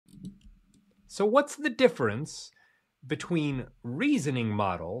So what's the difference between reasoning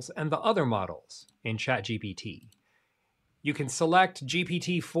models and the other models in ChatGPT? You can select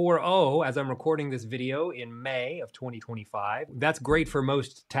GPT-4o as I'm recording this video in May of 2025. That's great for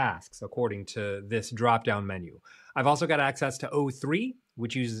most tasks, according to this drop-down menu. I've also got access to o3,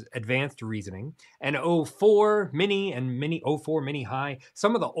 which uses advanced reasoning, and o4 mini and o4 mini high.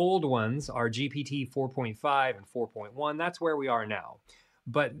 Some of the old ones are GPT 4.5 and 4.1. That's where we are now.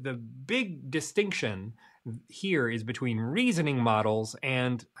 But the big distinction here is between reasoning models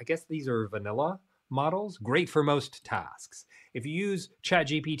and, I guess these are vanilla models, great for most tasks. If you use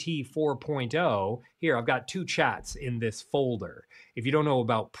ChatGPT 4.0, here I've got 2 chats in this folder. If you don't know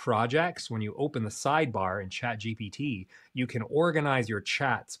about projects, when you open the sidebar in ChatGPT, you can organize your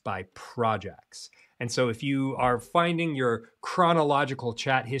chats by projects. And so if you are finding your chronological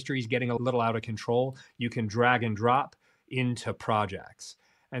chat history is getting a little out of control, you can drag and drop into projects.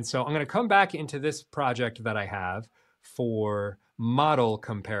 And so I'm going to come back into this project that I have for model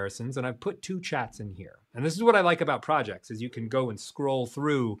comparisons, and I've put 2 chats in here. And this is what I like about projects, is you can go and scroll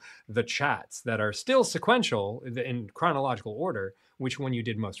through the chats that are still sequential in chronological order, which one you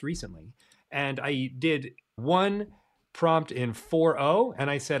did most recently. And I did one prompt in 4o, and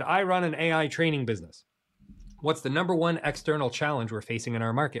I said, I run an AI training business. What's the #1 external challenge we're facing in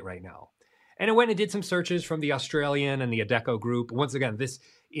our market right now? And it went and did some searches from the Australian and the Adecco group. Once again, this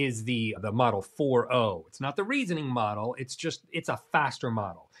is the model 4o. It's not the reasoning model, it's a faster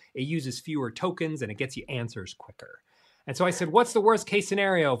model. It uses fewer tokens and it gets you answers quicker. And so I said, what's the worst case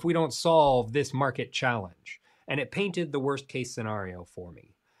scenario if we don't solve this market challenge? And it painted the worst case scenario for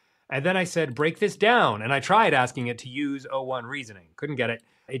me. And then I said, break this down. And I tried asking it to use O1 reasoning. Couldn't get it.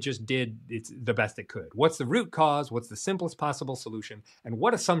 It just did the best it could. What's the root cause? What's the simplest possible solution? And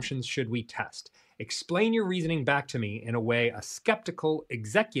what assumptions should we test? Explain your reasoning back to me in a way a skeptical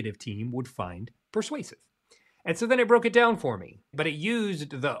executive team would find persuasive. And so then it broke it down for me. But it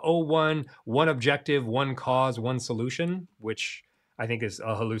used the O1, one objective, one cause, one solution, which I think is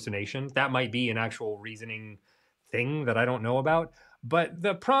a hallucination. That might be an actual reasoning thing that I don't know about. But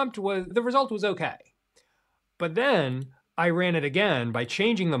the result was okay. But then I ran it again by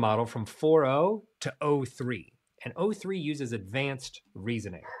changing the model from 4o to o3. And o3 uses advanced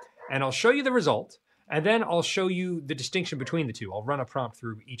reasoning. And I'll show you the result, and then I'll show you the distinction between the two. I'll run a prompt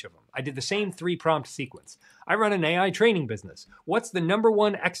through each of them. I did the same 3-prompt sequence. I run an AI training business. What's the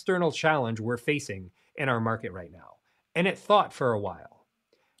 #1 external challenge we're facing in our market right now? And it thought for a while.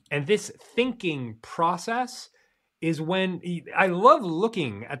 And this thinking process is when I love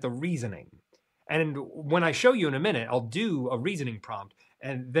looking at the reasoning. And when I show you in a minute, I'll do a reasoning prompt,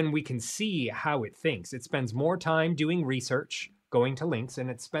 and then we can see how it thinks. It spends more time doing research, going to links, and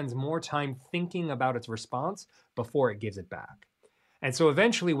it spends more time thinking about its response before it gives it back. And so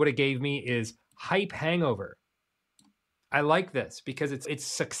eventually what it gave me is hype hangover. I like this because it's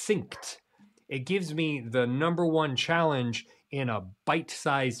succinct. It gives me the #1 challenge in a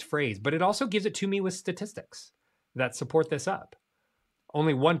bite-sized phrase, but it also gives it to me with statistics that support this up.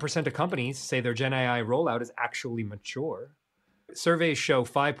 Only 1% of companies say their Gen AI rollout is actually mature. Surveys show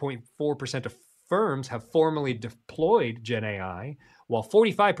 5.4% of firms have formally deployed Gen AI, while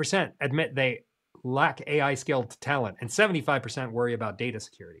 45% admit they lack AI skilled talent, and 75% worry about data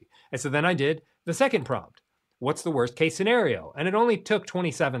security. And so then I did the second prompt. What's the worst case scenario? And it only took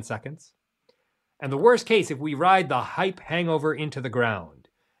 27 seconds. And the worst case, if we ride the hype hangover into the ground,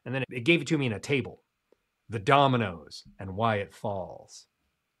 and then it gave it to me in a table, the dominoes and why it falls.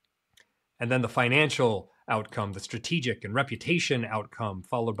 And then the financial outcome, the strategic and reputation outcome,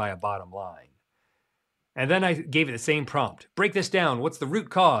 followed by a bottom line. And then I gave it the same prompt. Break this down. What's the root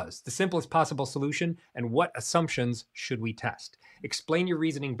cause, the simplest possible solution, and what assumptions should we test? Explain your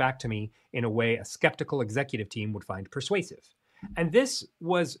reasoning back to me in a way a skeptical executive team would find persuasive. And this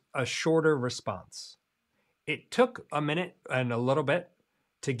was a shorter response. It took a minute and a little bit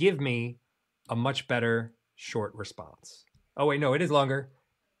to give me a much better short response. Oh wait, no, it is longer.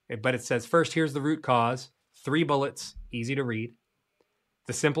 But it says, first, here's the root cause, 3 bullets, easy to read.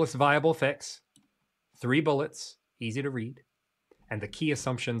 The simplest viable fix, 3 bullets, easy to read. And the key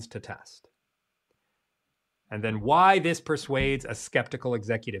assumptions to test. And then why this persuades a skeptical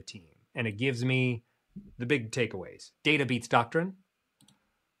executive team. And it gives me the big takeaways. Data beats doctrine.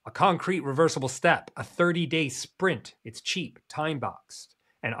 A concrete reversible step, a 30-day sprint. It's cheap, time-boxed,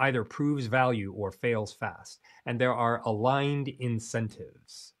 and either proves value or fails fast. And there are aligned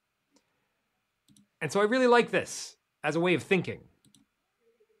incentives. And so I really like this as a way of thinking.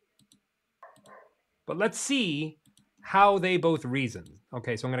 But let's see how they both reason.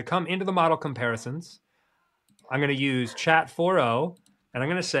 Okay, so I'm going to come into the model comparisons. I'm going to use Chat 4o, and I'm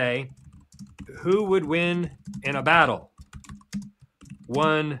going to say, who would win in a battle?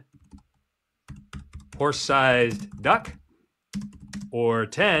 1 horse-sized duck or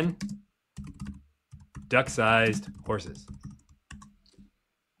 10 duck-sized horses?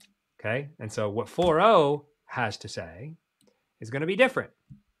 Okay, and so what 4o has to say is going to be different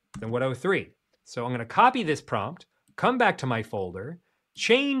than what o3. So I'm going to copy this prompt, come back to my folder,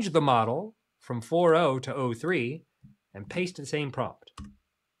 change the model from 4o to o3, and paste the same prompt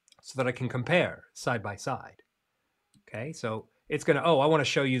so that I can compare side by side. Okay, so it's going to, I want to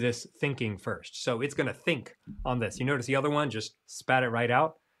show you this thinking first. So it's going to think on this. You notice the other one just spat it right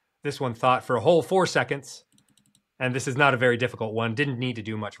out? This one thought for a whole 4 seconds, and this is not a very difficult one, didn't need to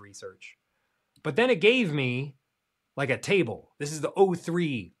do much research. But then it gave me like a table. This is the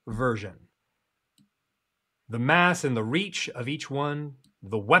o3 version. The mass and the reach of each one,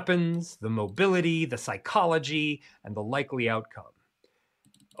 the weapons, the mobility, the psychology, and the likely outcome.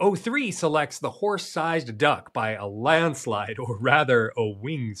 o3 selects the horse-sized duck by a landslide, or rather a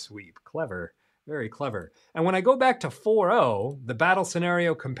wing sweep. Clever, very clever. And when I go back to 4o, the battle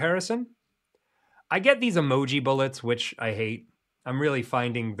scenario comparison, I get these emoji bullets, which I hate. I'm really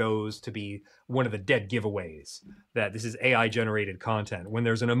finding those to be one of the dead giveaways, that this is AI-generated content, when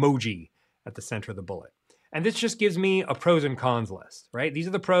there's an emoji at the center of the bullet. And this just gives me a pros and cons list, right? These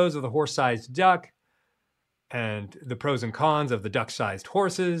are the pros of the horse-sized duck, and the pros and cons of the duck-sized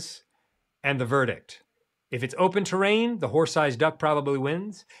horses, and the verdict. If it's open terrain, the horse-sized duck probably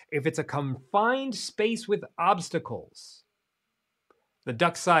wins. If it's a confined space with obstacles, the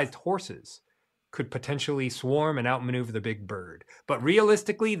duck-sized horses could potentially swarm and outmaneuver the big bird. But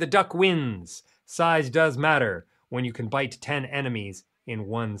realistically, the duck wins. Size does matter when you can bite 10 enemies in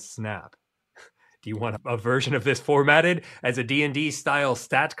one snap. Do you want a version of this formatted as a D&D style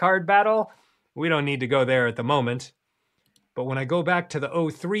stat card battle? We don't need to go there at the moment. But when I go back to the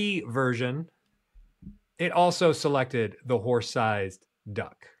o3 version, it also selected the horse-sized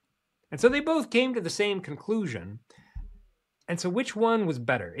duck. And so they both came to the same conclusion. And so which one was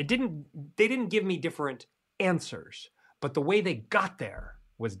better? They didn't give me different answers, but the way they got there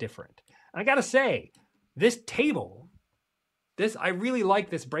was different. And I gotta say, this table, I really like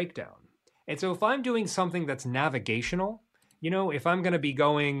this breakdown. And so if I'm doing something that's navigational, if I'm gonna be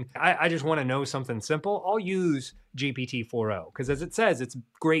going, I just wanna know something simple, I'll use GPT-4o, because as it says, it's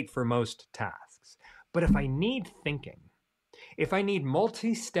great for most tasks. But if I need thinking, if I need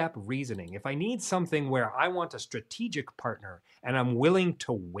multi-step reasoning, if I need something where I want a strategic partner and I'm willing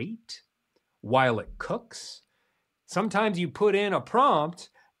to wait while it cooks, sometimes you put in a prompt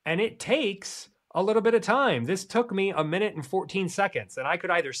and it takes a little bit of time. This took me 1 minute and 14 seconds, and I could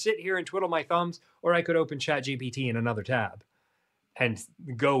either sit here and twiddle my thumbs, or I could open ChatGPT in another tab and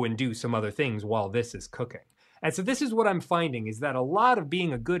go and do some other things while this is cooking. And so this is what I'm finding, is that a lot of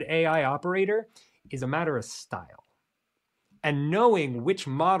being a good AI operator is a matter of style. And knowing which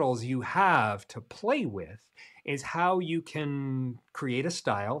models you have to play with is how you can create a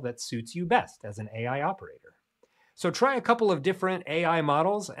style that suits you best as an AI operator. So try a couple of different AI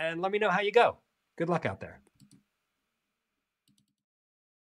models and let me know how you go. Good luck out there.